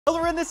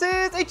Hello, this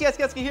is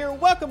Husky here.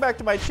 Welcome back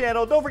to my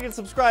channel. Don't forget to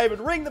subscribe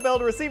and ring the bell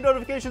to receive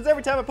notifications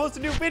every time I post a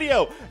new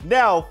video.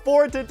 Now,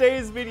 for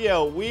today's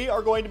video, we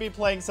are going to be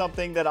playing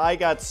something that I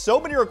got so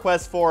many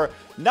requests for,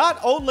 not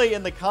only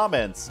in the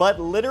comments, but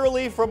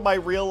literally from my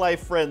real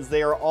life friends.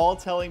 They are all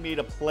telling me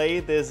to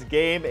play this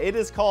game. It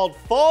is called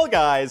Fall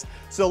Guys.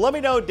 So let me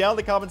know down in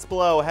the comments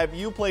below, have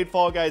you played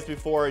Fall Guys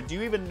before? Do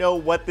you even know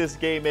what this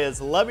game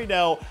is? Let me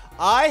know.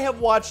 I have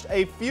watched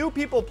a few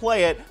people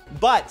play it,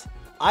 but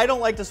I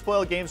don't like to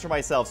spoil games for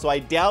myself, so I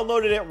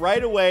downloaded it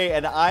right away,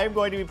 and I'm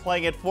going to be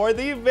playing it for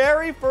the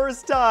very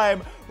first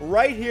time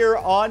right here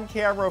on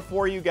camera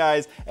for you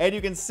guys. And you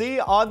can see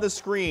on the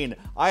screen,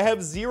 I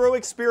have zero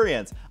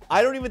experience.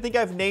 I don't even think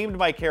I've named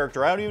my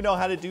character. I don't even know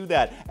how to do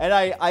that. And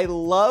I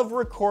love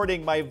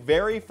recording my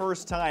very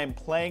first time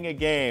playing a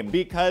game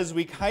because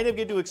we kind of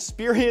get to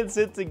experience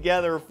it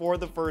together for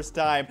the first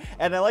time.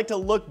 And I like to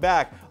look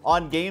back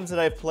on games that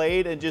I've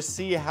played and just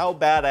see how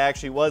bad I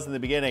actually was in the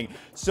beginning.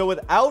 So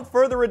without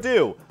further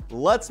ado,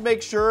 let's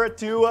make sure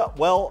to,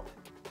 well,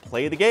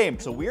 play the game.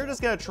 So we're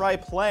just gonna try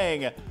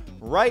playing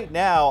right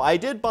now. I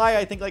did buy,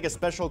 I think, like a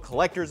special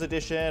collector's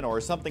edition or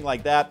something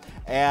like that.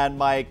 And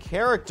my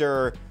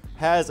character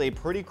has a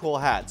pretty cool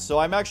hat. So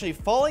I'm actually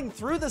falling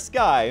through the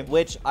sky,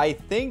 which I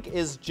think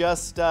is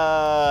just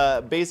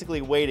basically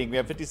waiting. We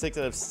have 56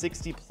 out of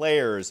 60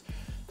 players.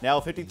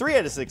 Now 53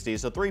 out of 60,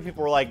 so 3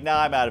 people were like,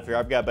 nah, I'm out of here,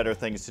 I've got better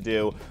things to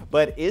do.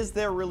 But is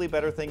there really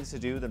better things to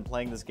do than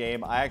playing this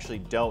game? I actually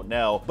don't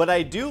know. But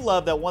I do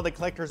love that one of the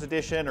collector's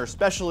edition or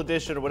special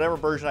edition or whatever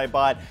version I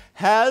bought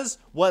has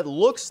what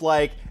looks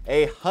like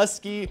a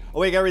Husky. Oh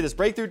wait, I gotta read this.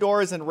 Break through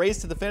doors and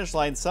race to the finish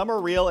line. Some are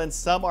real and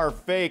some are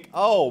fake.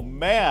 Oh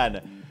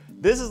man.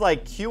 This is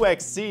like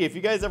QXC. If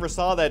you guys ever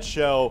saw that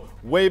show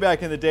way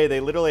back in the day, they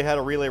literally had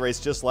a relay race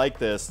just like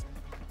this.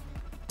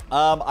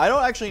 I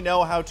don't actually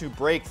know how to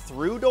break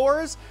through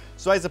doors,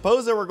 so I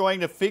suppose that we're going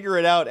to figure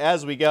it out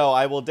as we go.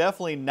 I will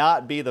definitely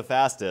not be the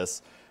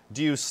fastest.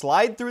 Do you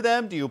slide through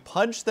them? Do you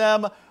punch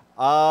them?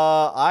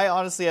 I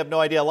honestly have no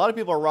idea. A lot of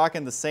people are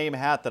rocking the same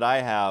hat that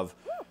I have,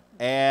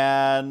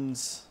 and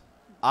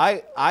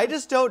I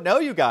just don't know,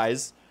 you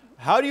guys.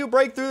 How do you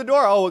break through the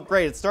door? Oh,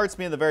 great. It starts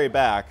me in the very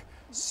back.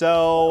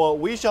 So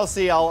we shall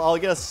see. I'll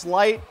get a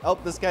slight, oh,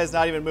 this guy's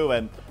not even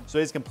moving. So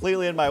he's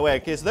completely in my way.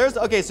 Okay, so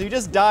so you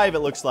just dive, it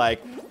looks like.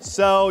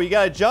 So you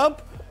gotta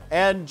jump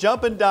and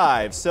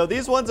dive. So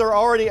these ones are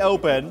already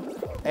open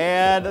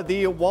and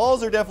the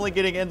walls are definitely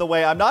getting in the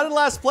way. I'm not in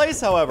last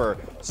place, however.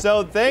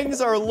 So things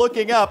are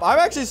looking up. I'm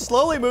actually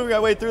slowly moving my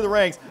way through the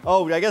ranks.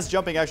 Oh, I guess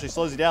jumping actually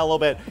slows you down a little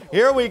bit.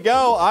 Here we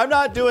go. I'm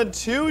not doing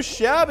too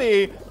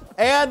shabby.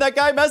 And that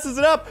guy messes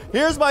it up.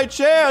 Here's my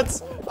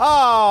chance.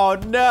 Oh,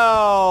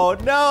 no.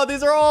 No,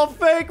 these are all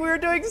fake. We were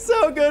doing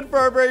so good for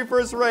our very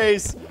first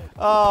race.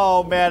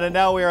 Oh, man, and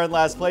now we are in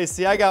last place.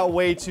 See, I got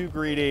way too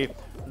greedy.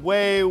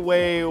 Way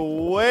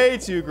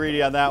too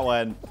greedy on that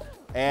one.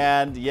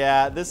 And,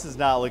 yeah, this is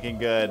not looking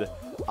good.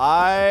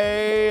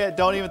 I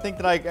don't even think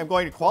that I'm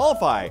going to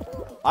qualify.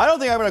 I don't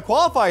think I'm going to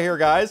qualify here,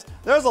 guys.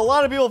 There's a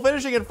lot of people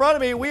finishing in front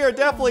of me. We are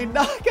definitely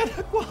not going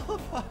to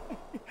qualify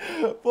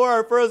for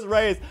our first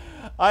race.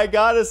 I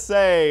gotta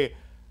say,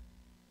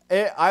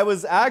 I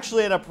was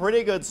actually in a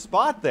pretty good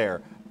spot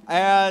there.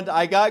 And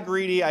I got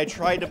greedy. I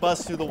tried to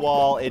bust through the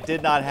wall. It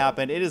did not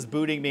happen. It is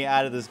booting me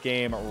out of this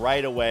game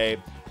right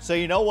away. So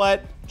you know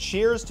what?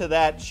 Cheers to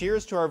that.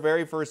 Cheers to our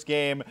very first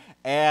game.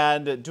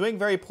 And doing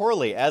very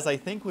poorly, as I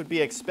think would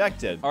be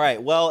expected. All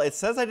right, well, it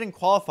says I didn't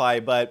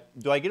qualify, but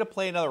do I get to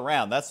play another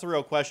round? That's the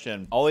real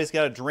question. Always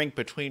gotta drink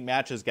between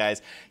matches,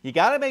 guys. You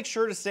gotta make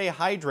sure to stay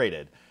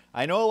hydrated.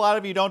 I know a lot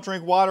of you don't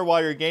drink water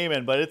while you're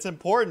gaming, but it's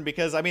important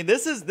because, I mean,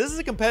 this is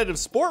a competitive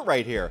sport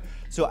right here.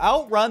 So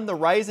outrun the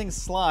rising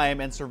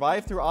slime and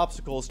survive through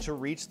obstacles to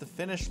reach the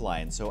finish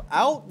line. So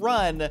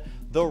outrun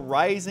the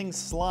rising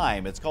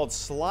slime. It's called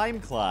Slime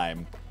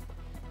Climb.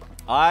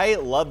 I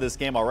love this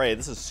game already.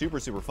 This is super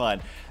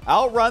fun.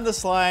 Outrun the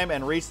slime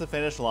and reach the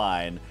finish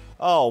line.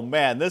 Oh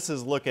man, this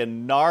is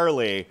looking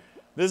gnarly.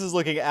 This is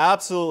looking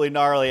absolutely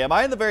gnarly. Am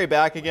I in the very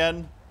back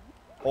again?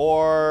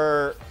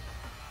 Or...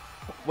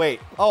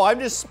 wait, oh, I'm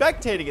just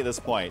spectating at this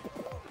point.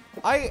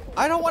 I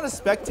don't want to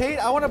spectate.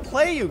 I want to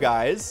play, you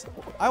guys.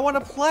 I want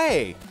to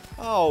play.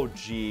 Oh,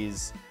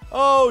 geez.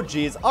 Oh,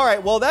 geez. All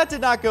right, well, that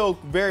did not go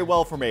very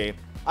well for me.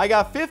 I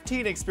got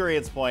 15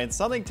 experience points.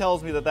 Something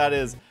tells me that that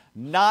is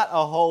not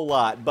a whole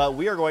lot, but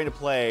we are going to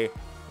play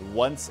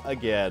once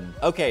again.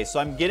 Okay, so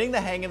I'm getting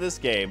the hang of this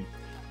game.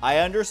 I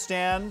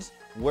understand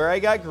where I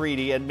got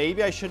greedy, and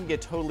maybe I shouldn't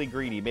get totally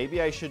greedy. Maybe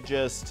I should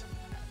just,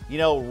 you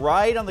know,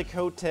 ride on the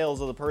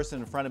coattails of the person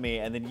in front of me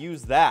and then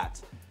use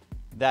that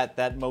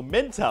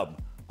momentum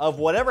of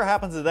whatever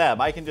happens to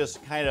them. I can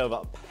just kind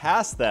of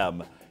pass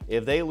them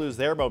if they lose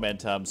their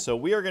momentum. So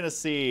we are going to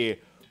see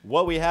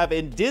what we have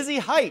in Dizzy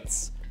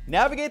Heights.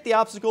 Navigate the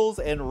obstacles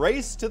and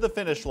race to the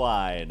finish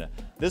line.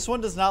 This one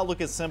does not look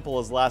as simple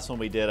as the last one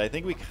we did. I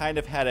think we kind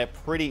of had it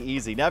pretty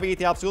easy. Navigate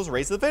the obstacles,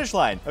 race to the finish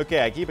line.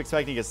 Okay, I keep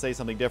expecting it to say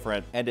something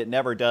different, and it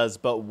never does.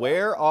 But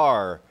where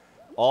are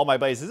all my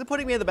buddies? Is it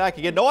putting me in the back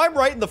again? No, I'm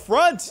right in the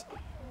front.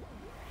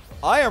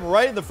 I am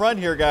right in the front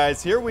here,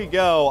 guys. Here we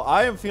go.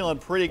 I am feeling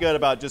pretty good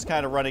about just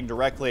kind of running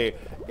directly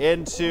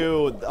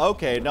into...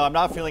 Okay, no, I'm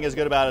not feeling as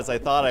good about it as I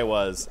thought I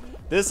was.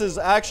 This is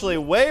actually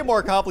way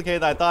more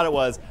complicated than I thought it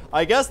was.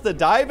 I guess the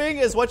diving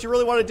is what you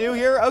really want to do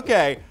here?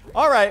 Okay.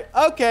 All right.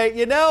 Okay.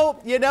 You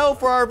know,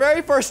 for our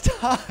very first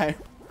time...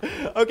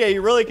 Okay,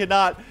 you really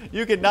cannot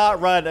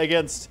run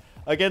against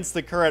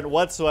the current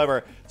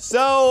whatsoever.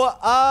 So,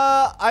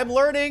 I'm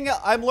learning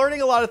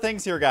a lot of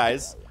things here,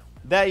 guys.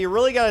 That you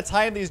really got to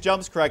time these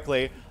jumps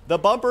correctly. The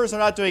bumpers are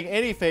not doing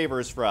any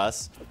favors for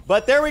us.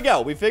 But there we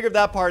go. We figured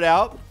that part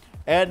out.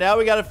 And now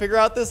we got to figure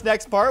out this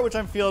next part, which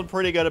I'm feeling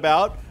pretty good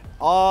about.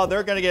 Oh,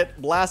 they're going to get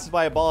blasted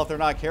by a ball if they're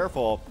not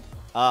careful.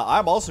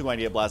 I'm also going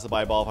to get blasted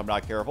by a ball if I'm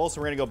not careful.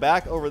 So we're going to go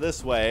back over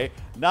this way.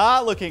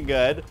 Not looking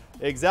good.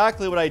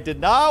 Exactly what I did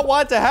not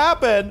want to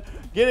happen.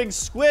 Getting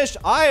squished.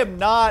 I am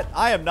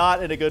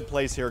not in a good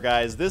place here,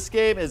 guys. This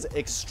game is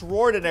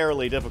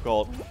extraordinarily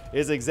difficult.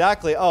 Is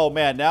exactly... Oh,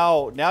 man.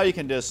 Now you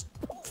can just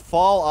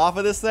fall off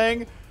of this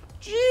thing.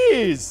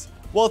 Jeez.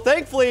 Well,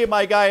 thankfully,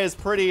 my guy is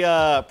pretty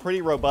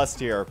robust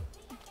here.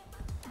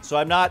 So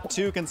I'm not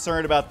too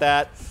concerned about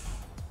that.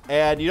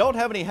 And you don't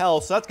have any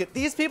health, so that's good.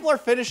 These people are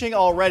finishing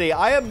already.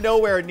 I am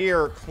nowhere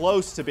near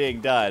close to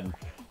being done.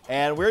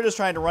 And we're just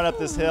trying to run up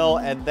this hill,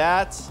 and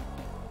that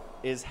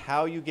is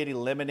how you get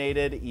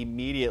eliminated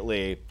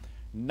immediately.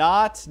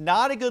 Not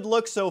a good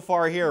look so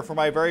far here for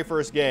my very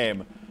first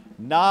game.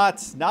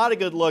 Not a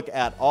good look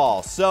at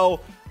all.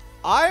 So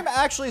I'm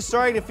actually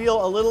starting to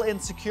feel a little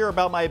insecure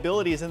about my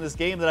abilities in this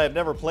game that I've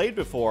never played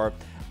before.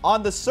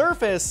 On the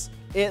surface,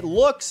 it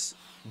looks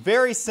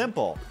very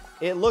simple.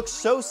 It looks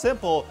so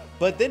simple,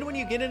 but then when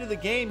you get into the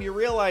game, you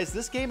realize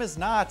this game is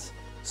not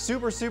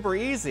super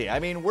easy. I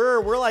mean,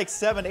 we're like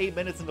 7-8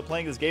 minutes into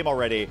playing this game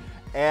already,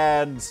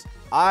 and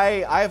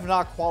I have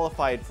not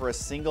qualified for a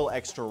single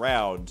extra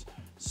round.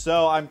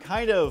 So I'm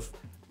kind of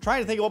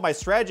trying to think of what my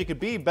strategy could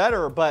be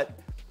better, but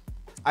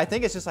I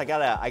think it's just I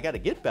gotta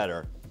get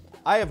better.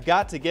 I have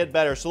got to get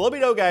better. So let me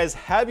know, guys,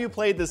 have you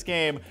played this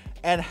game,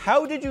 and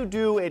how did you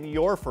do in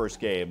your first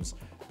games?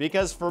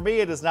 Because for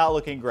me, it is not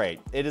looking great.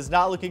 It is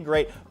not looking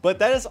great, but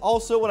that is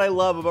also what I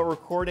love about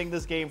recording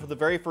this game for the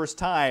very first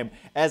time,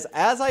 as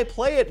I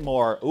play it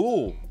more.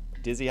 Ooh,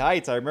 Dizzy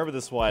Heights, I remember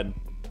this one.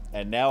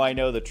 And now I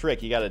know the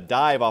trick. You gotta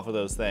dive off of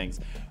those things.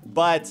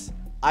 But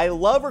I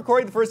love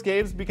recording the first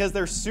games because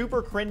they're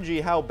super cringy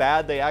how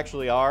bad they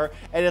actually are.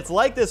 And it's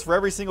like this for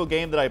every single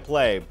game that I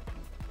play.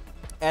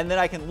 And then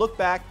I can look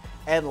back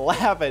and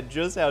laugh at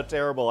just how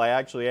terrible I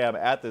actually am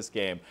at this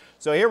game.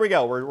 So here we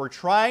go. We're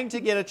trying to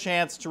get a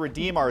chance to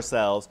redeem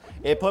ourselves.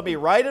 It put me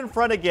right in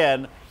front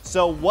again.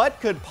 So what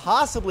could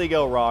possibly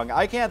go wrong?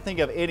 I can't think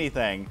of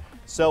anything.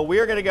 So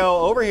we're gonna go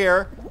over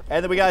here,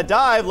 and then we gotta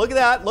dive. Look at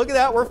that, look at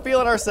that. We're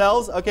feeling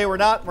ourselves. Okay, we're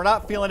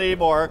not feeling it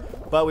anymore,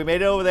 but we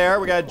made it over there.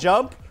 We gotta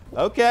jump.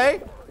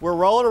 Okay, we're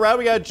rolling around.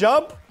 We gotta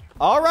jump.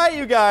 All right,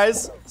 you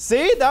guys.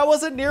 See, that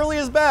wasn't nearly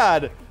as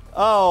bad.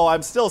 Oh,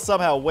 I'm still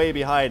somehow way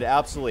behind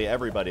absolutely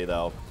everybody,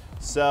 though.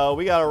 So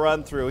we gotta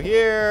run through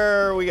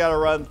here. We gotta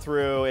run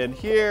through in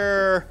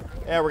here,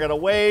 and we're gonna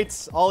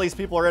wait. All these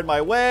people are in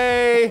my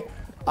way.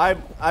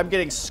 I'm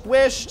getting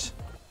squished.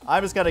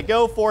 I'm just gonna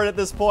go for it at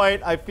this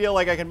point. I feel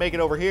like I can make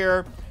it over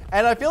here,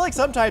 and I feel like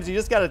sometimes you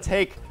just gotta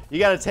take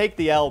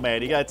the L,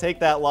 man. You gotta take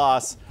that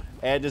loss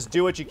and just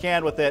do what you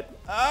can with it.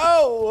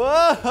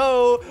 Oh,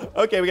 whoa.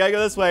 Okay, we gotta go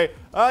this way.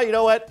 Oh, you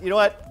know what? You know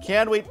what?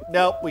 Can we?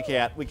 Nope, we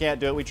can't. We can't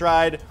do it. We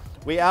tried.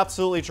 We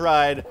absolutely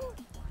tried.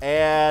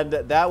 And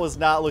that was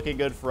not looking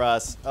good for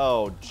us.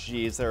 Oh,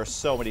 geez. There are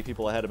so many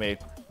people ahead of me.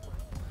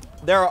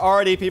 There are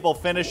already people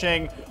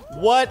finishing.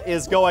 What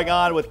is going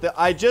on with the...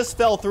 I just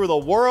fell through the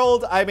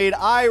world. I mean,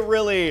 I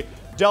really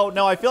don't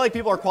know. I feel like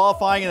people are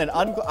qualifying and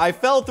then I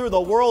fell through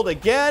the world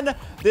again.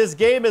 This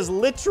game is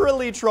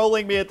literally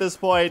trolling me at this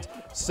point.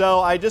 So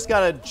I just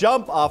gotta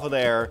jump off of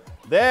there.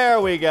 There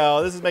we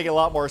go. This is making a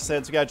lot more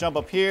sense. We gotta jump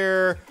up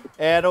here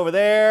and over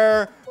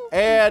there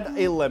and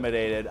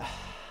eliminated.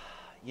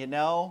 You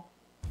know,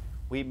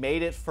 we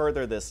made it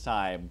further this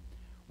time.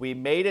 We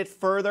made it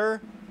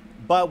further,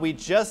 but we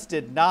just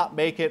did not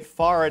make it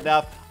far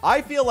enough.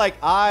 I feel like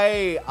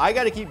I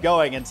got to keep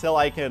going until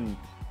I can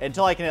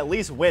at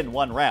least win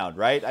one round,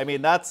 right? I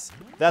mean, that's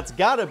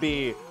got to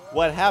be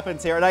what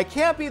happens here. And I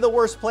can't be the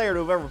worst player to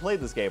have ever played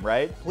this game,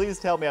 right? Please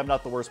tell me I'm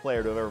not the worst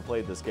player to have ever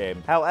played this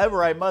game.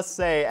 However, I must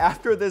say,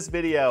 after this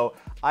video,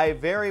 I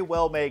very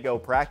well may go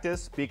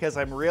practice because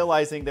I'm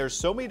realizing there's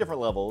so many different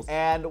levels.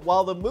 And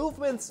while the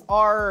movements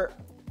are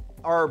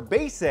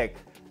basic,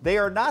 they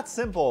are not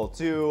simple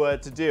to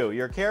do.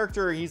 Your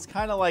character, he's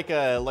kind of like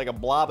a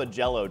blob of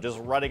jello just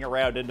running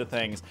around into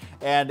things,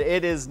 and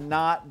it is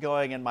not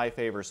going in my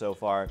favor so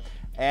far.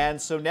 And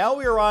so now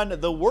we are on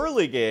the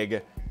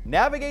whirligig.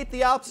 Navigate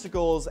the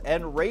obstacles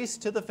and race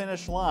to the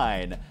finish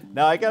line.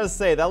 Now, I gotta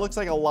say, that looks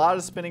like a lot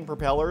of spinning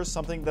propellers,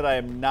 something that I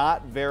am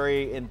not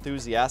very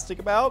enthusiastic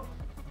about.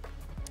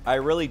 I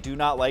really do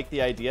not like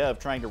the idea of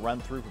trying to run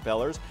through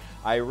propellers.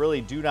 I really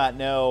do not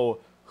know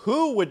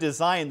who would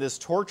design this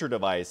torture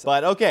device.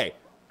 But okay,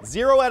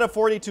 0 out of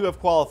 42 have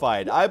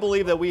qualified. I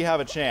believe that we have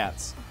a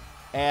chance.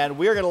 And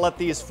we're going to let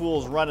these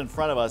fools run in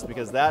front of us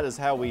because that is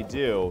how we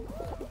do.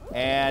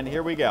 And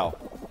here we go.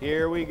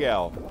 Here we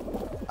go.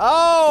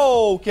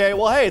 Oh, okay.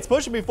 Well, hey, it's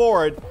pushing me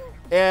forward.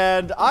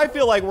 And I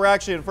feel like we're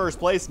actually in first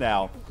place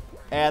now.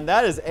 And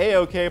that is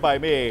A-okay by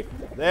me.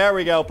 There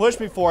we go. Push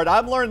me forward.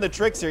 I'm learning the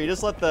tricks here. You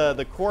just let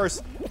the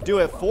course do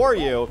it for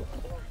you.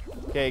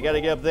 Okay, you got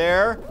to get up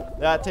there.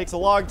 That takes a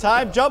long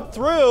time. Jump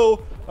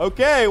through.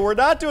 Okay, we're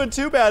not doing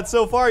too bad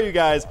so far, you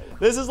guys.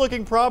 This is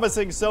looking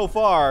promising so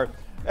far.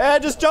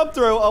 And just jump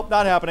through. Oh,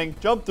 not happening.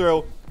 Jump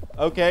through.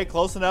 Okay,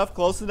 close enough,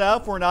 close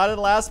enough. We're not in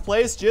last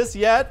place just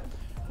yet.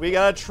 We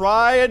got to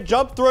try and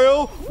jump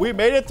through. We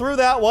made it through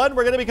that one.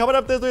 We're going to be coming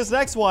up to this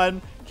next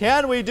one.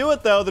 Can we do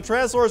it, though? The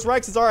Tyrannosaurus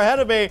Rexes are ahead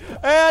of me.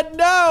 And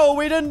no,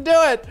 we didn't do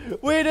it.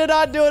 We did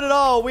not do it at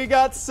all. We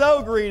got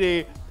so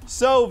greedy.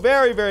 So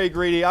very, very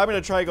greedy. I'm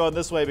going to try going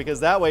this way because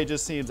that way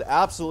just seems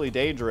absolutely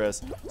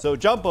dangerous. So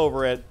jump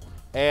over it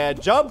and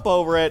jump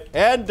over it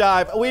and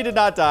dive. We did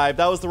not dive.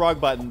 That was the wrong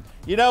button.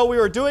 You know, we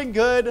were doing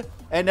good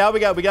and now we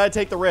got to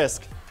take the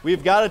risk.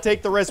 We've got to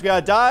take the risk. We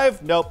got to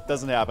dive. Nope,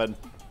 doesn't happen.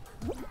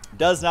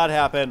 Does not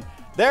happen.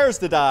 There's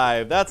the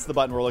dive. That's the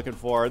button we're looking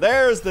for.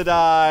 There's the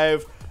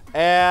dive.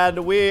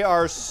 And we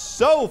are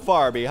so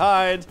far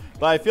behind,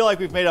 but I feel like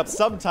we've made up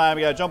some time.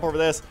 We got to jump over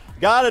this.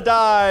 Got to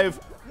dive.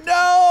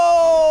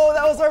 No!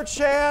 That was our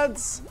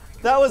chance.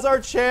 That was our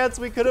chance.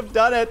 We could have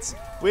done it.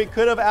 We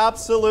could have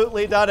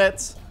absolutely done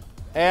it.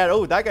 And,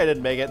 oh, that guy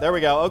didn't make it. There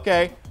we go.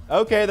 Okay.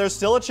 Okay, there's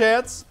still a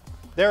chance.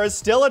 There is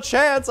still a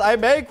chance. I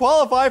may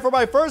qualify for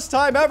my first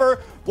time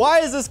ever. Why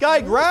is this guy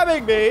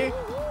grabbing me?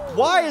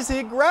 Why is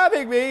he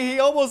grabbing me? He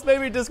almost made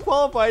me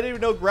disqualified. I didn't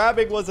even know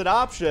grabbing was an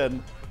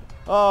option.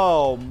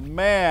 Oh,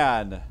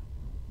 man.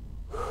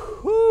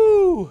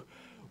 Whew.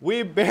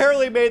 We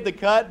barely made the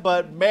cut,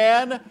 but,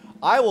 man,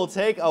 I will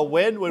take a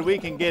win when we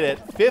can get it.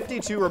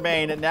 52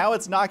 remain, and now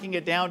it's knocking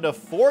it down to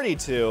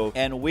 42,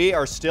 and we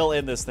are still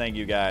in this thing,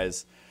 you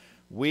guys.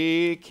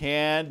 We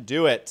can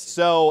do it.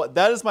 So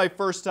that is my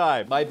first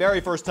time, my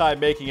very first time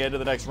making it into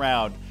the next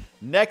round.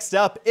 Next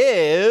up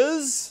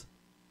is,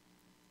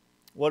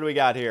 what do we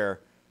got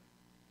here?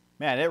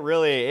 Man, it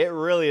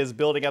really is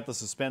building up the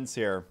suspense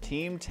here.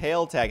 Team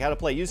tail tag, how to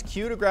play. Use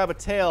Q to grab a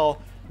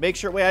tail. Make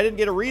sure, wait, I didn't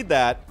get to read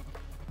that.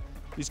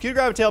 Use Q to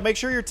grab a tail. Make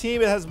sure your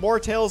team has more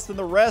tails than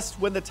the rest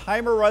when the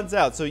timer runs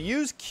out. So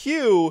use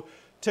Q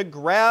to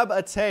grab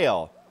a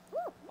tail.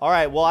 All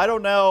right, well, I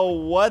don't know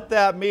what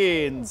that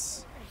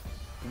means.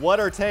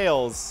 What are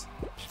tails?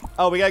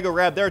 Oh, we gotta go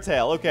grab their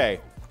tail. Okay.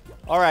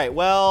 All right,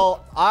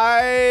 well,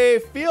 I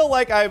feel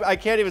like I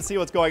can't even see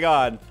what's going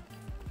on.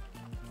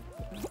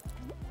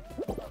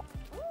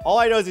 All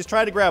I know is he's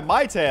trying to grab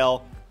my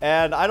tail,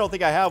 and I don't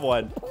think I have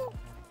one.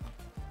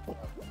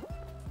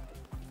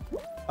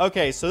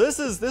 Okay, so this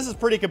is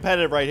pretty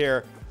competitive right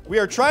here. We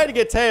are trying to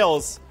get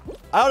tails.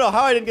 I don't know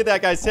how I didn't get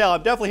that guy's tail.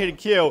 I'm definitely hitting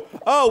Q.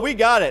 Oh, we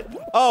got it.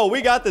 Oh,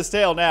 we got this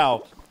tail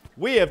now.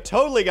 We have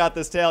totally got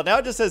this tail. Now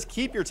it just says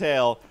keep your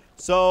tail.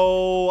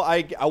 So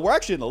we're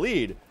actually in the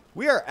lead.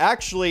 We are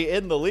actually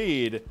in the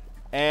lead.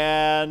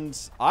 And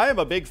I am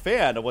a big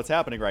fan of what's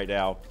happening right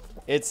now.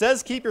 It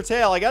says keep your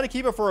tail. I got to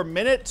keep it for a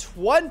minute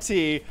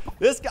 20.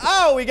 This guy,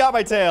 oh, he got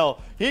my tail.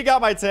 He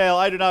got my tail.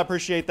 I do not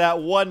appreciate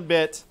that one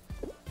bit.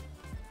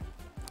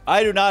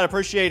 I do not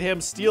appreciate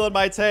him stealing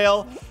my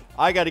tail.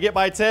 I got to get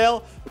my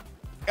tail.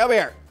 Come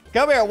here.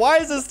 Come here. Why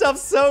is this stuff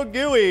so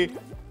gooey?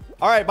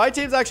 All right, my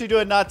team's actually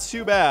doing not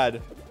too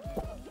bad.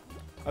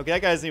 Okay,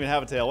 that guy doesn't even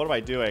have a tail. What am I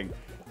doing?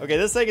 Okay,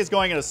 this thing is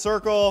going in a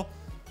circle.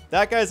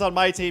 That guy's on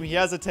my team. He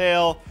has a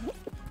tail.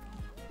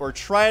 We're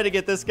trying to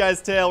get this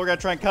guy's tail. We're going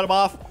to try and cut him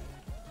off.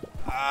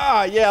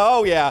 Ah, yeah.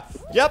 Oh, yeah.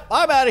 Yep,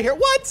 I'm out of here.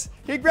 What?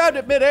 He grabbed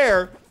it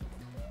midair.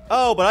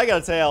 Oh, but I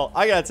got a tail.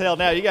 I got a tail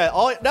now. You got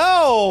all.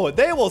 No,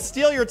 they will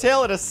steal your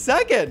tail in a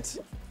second.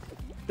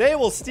 They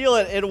will steal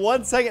it in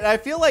 1 second. I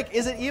feel like,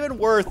 is it even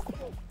worth?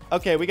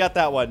 Okay, we got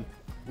that one.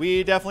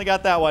 We definitely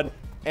got that one.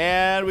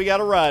 And we got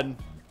to run.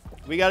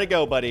 We got to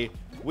go, buddy.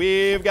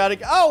 We've got to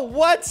go. Oh,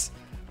 what?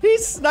 He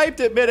sniped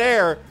it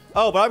midair.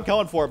 Oh, but I'm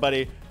going for it,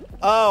 buddy.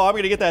 Oh, I'm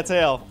going to get that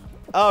tail.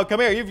 Oh, come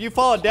here. You've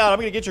fallen down. I'm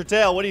going to get your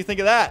tail. What do you think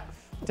of that?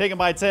 Taking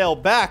my tail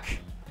back.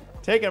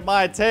 Taking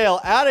my tail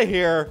out of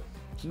here.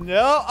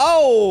 No.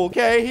 Oh,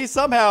 okay. He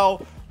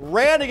somehow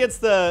ran against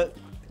the...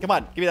 Come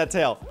on. Give me that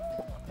tail.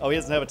 Oh, he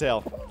doesn't have a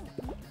tail.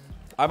 All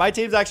right, my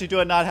team's actually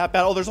doing not half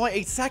bad. Oh, there's only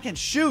 8 seconds.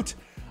 Shoot.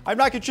 I'm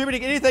not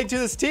contributing anything to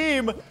this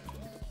team.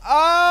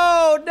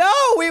 Oh,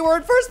 no. We were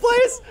in first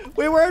place.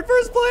 We were in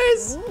first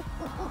place.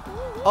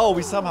 Oh,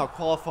 we somehow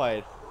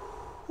qualified.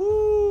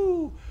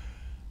 Woo.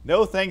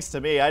 No thanks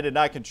to me. I did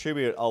not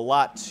contribute a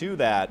lot to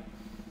that.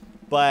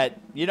 But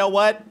you know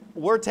what?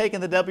 We're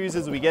taking the W's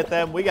as we get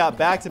them. We got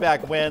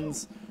back-to-back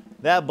wins.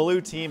 That blue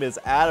team is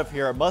out of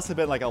here. It must have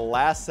been like a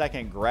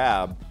last-second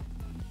grab.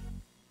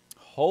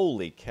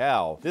 Holy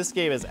cow. This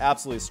game is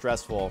absolutely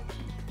stressful.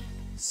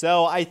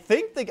 So I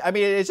think, I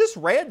mean, it's just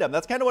random.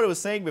 That's kind of what I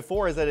was saying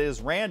before, is that it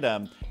is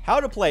random. How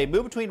to play.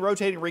 Move between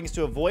rotating rings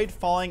to avoid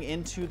falling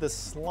into the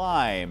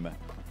slime.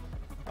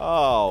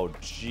 Oh,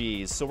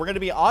 geez. So we're going to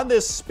be on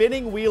this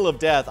spinning wheel of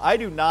death. I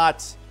do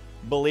not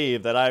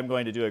believe that I'm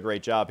going to do a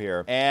great job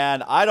here.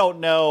 And I don't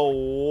know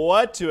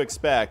what to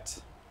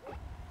expect.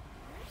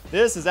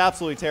 This is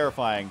absolutely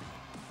terrifying.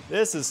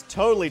 This is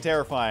totally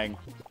terrifying.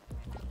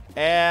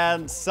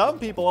 And some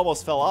people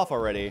almost fell off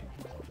already.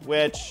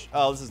 Which,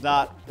 oh, this is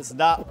not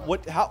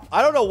what, how,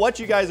 I don't know what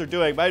you guys are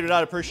doing, but I do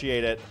not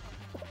appreciate it.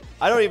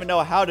 I don't even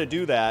know how to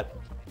do that.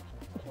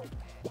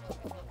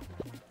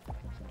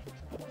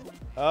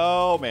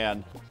 Oh,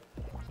 man.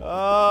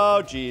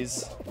 Oh,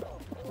 geez.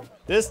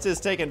 This is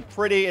taking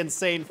pretty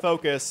insane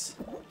focus.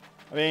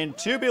 I mean,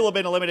 2 people have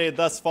been eliminated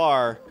thus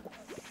far.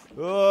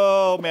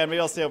 Oh, man, maybe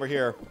I'll stay over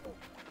here.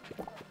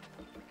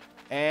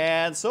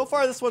 And so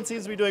far, this one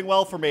seems to be doing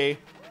well for me.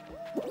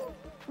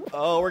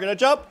 Oh, we're gonna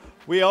jump.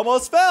 We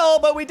almost fell,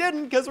 but we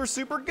didn't because we're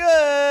super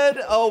good.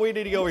 Oh, we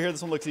need to go over here.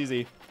 This one looks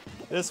easy.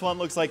 This one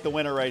looks like the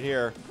winner right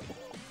here.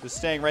 Just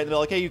staying right in the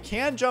middle. Okay, you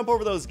can jump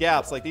over those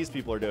gaps like these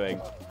people are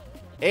doing.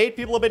 8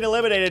 people have been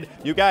eliminated.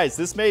 You guys,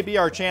 this may be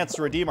our chance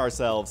to redeem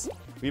ourselves.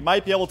 We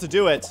might be able to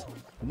do it.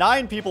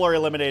 9 people are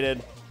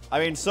eliminated. I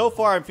mean, so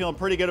far, I'm feeling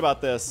pretty good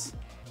about this.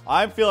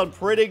 I'm feeling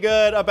pretty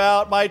good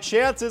about my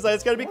chances. I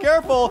just gotta be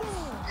careful.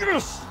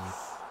 Yes!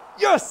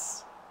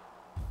 Yes!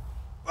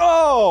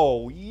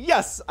 Oh,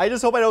 yes! I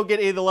just hope I don't get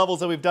any of the levels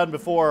that we've done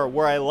before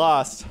where I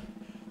lost.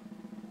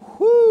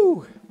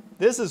 Whew!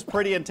 This is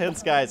pretty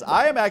intense, guys.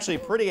 I am actually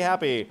pretty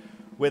happy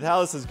with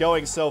how this is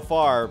going so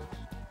far.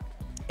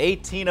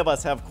 18 of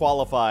us have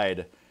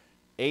qualified.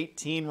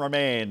 18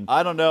 remain.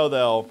 I don't know,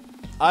 though.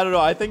 I don't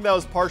know. I think that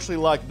was partially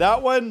luck.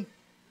 That one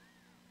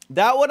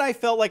I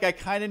felt like I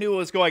kind of knew what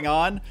was going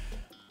on.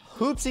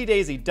 Hoopsie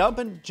daisy. Jump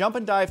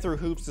and dive through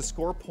hoops to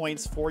score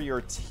points for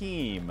your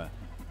team.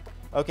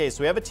 Okay,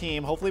 so we have a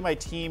team. Hopefully my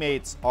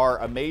teammates are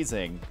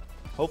amazing.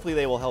 Hopefully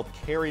they will help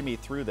carry me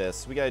through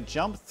this. We gotta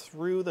jump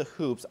through the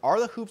hoops. Are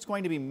the hoops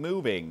going to be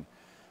moving?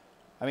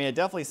 I mean, it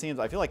definitely seems...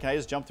 I feel like, can I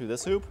just jump through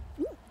this hoop?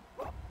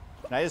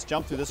 Can I just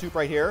jump through this hoop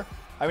right here?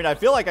 I mean, I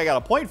feel like I got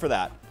a point for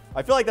that.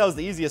 I feel like that was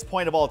the easiest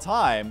point of all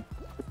time.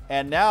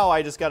 And now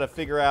I just gotta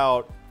figure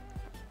out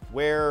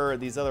where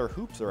these other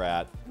hoops are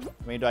at.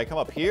 I mean, do I come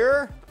up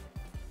here?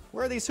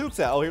 Where are these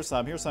hoops at? Oh, here's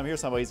some, here's some, here's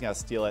some. Oh, he's gonna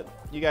steal it.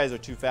 You guys are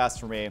too fast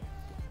for me.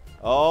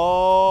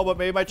 Oh, but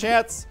maybe my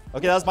chance.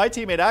 Okay, that was my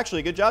teammate,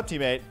 actually. Good job,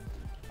 teammate.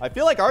 I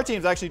feel like our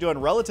team's actually doing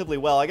relatively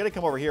well. I gotta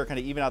come over here, kind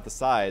of even out the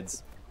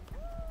sides.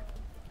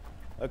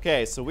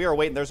 Okay, so we are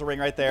waiting. There's a ring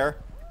right there.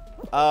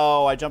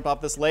 Oh, I jumped off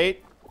this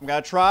late. I'm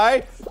gonna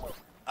try.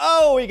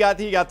 Oh, he got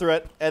through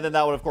it. And then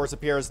that one, of course,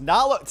 appears.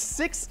 Not look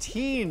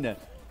 16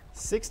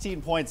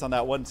 points on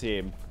that one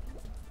team.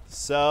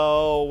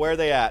 So, where are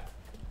they at?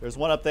 There's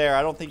one up there.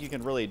 I don't think you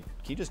can really... Can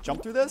you just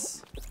jump through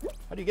this?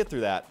 How do you get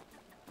through that?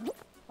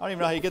 I don't even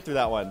know how you get through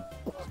that one.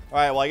 All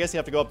right, well, I guess you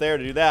have to go up there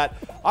to do that.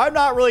 I'm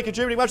not really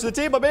contributing much to the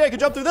team, but maybe I can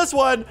jump through this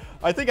one.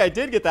 I think I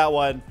did get that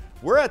one.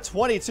 We're at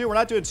 22. We're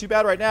not doing too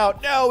bad right now.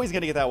 No, he's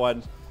going to get that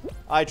one.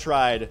 I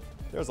tried.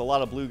 There's a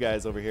lot of blue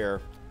guys over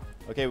here.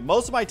 Okay,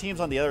 most of my team's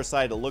on the other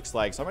side, it looks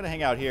like. So I'm going to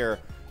hang out here.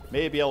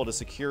 Maybe be able to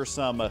secure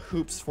some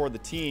hoops for the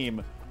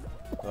team.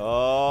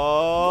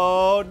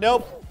 Oh,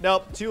 nope.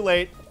 Nope, too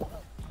late.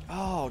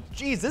 Oh,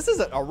 geez, this is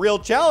a real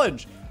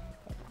challenge.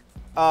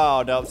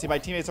 Oh, no. See, my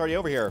teammate's already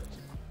over here.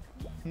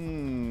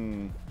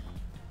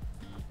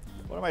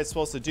 What am I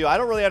supposed to do? I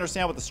don't really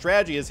understand what the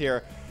strategy is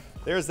here.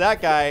 There's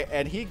that guy,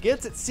 and he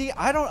gets it. See,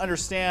 I don't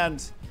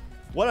understand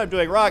what I'm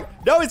doing wrong.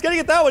 No, he's gonna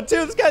get that one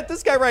too.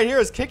 This guy right here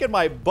is kicking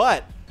my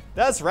butt.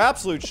 That's for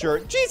absolute sure.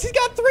 Jeez, he's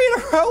got 3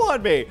 in a row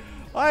on me.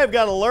 I have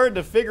got to learn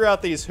to figure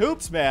out these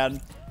hoops,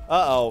 man.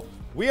 Uh-oh.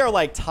 We are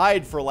like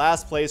tied for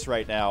last place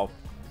right now.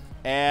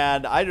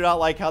 And I do not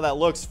like how that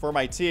looks for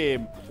my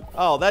team.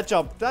 Oh, that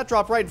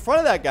dropped right in front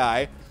of that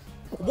guy.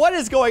 What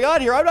is going on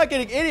here? I'm not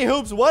getting any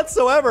hoops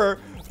whatsoever.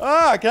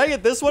 Ah, can I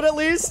get this one at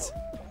least?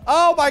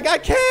 Oh my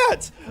God,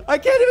 I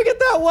can't even get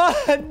that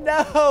one.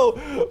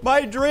 No,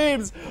 my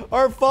dreams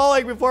are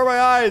falling before my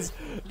eyes.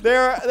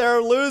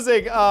 They're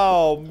losing.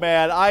 Oh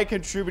man, I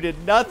contributed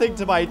nothing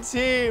to my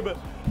team.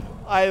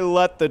 I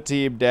let the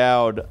team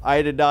down.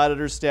 I did not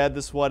understand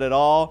this one at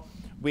all.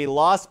 We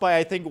lost by,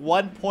 I think,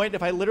 1 point.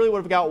 If I literally would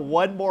have got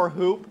one more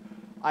hoop,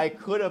 I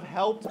could have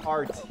helped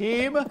our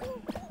team.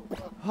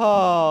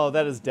 Oh,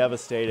 that is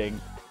devastating.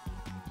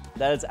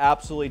 That is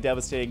absolutely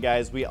devastating,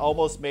 guys. We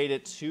almost made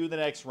it to the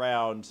next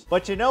round.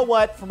 But you know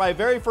what? For my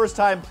very first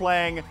time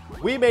playing,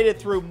 we made it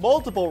through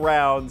multiple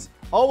rounds.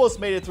 Almost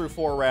made it through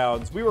 4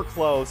 rounds. We were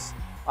close.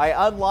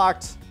 I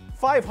unlocked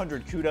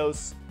 500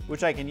 kudos,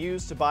 which I can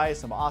use to buy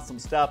some awesome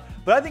stuff.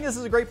 But I think this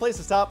is a great place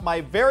to stop.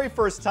 My very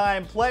first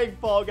time playing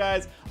Fall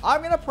Guys.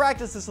 I'm gonna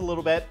practice this a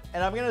little bit,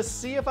 and I'm gonna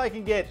see if I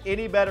can get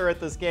any better at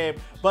this game.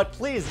 But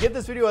please give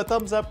this video a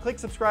thumbs up, click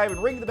subscribe,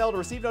 and ring the bell to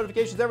receive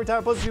notifications every time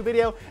I post a new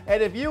video.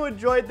 And if you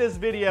enjoyed this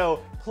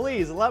video,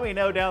 please let me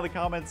know down in the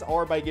comments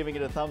or by giving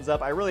it a thumbs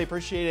up. I really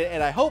appreciate it,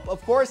 and I hope,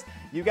 of course,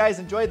 you guys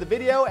enjoyed the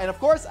video. And of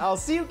course, I'll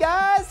see you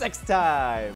guys next time.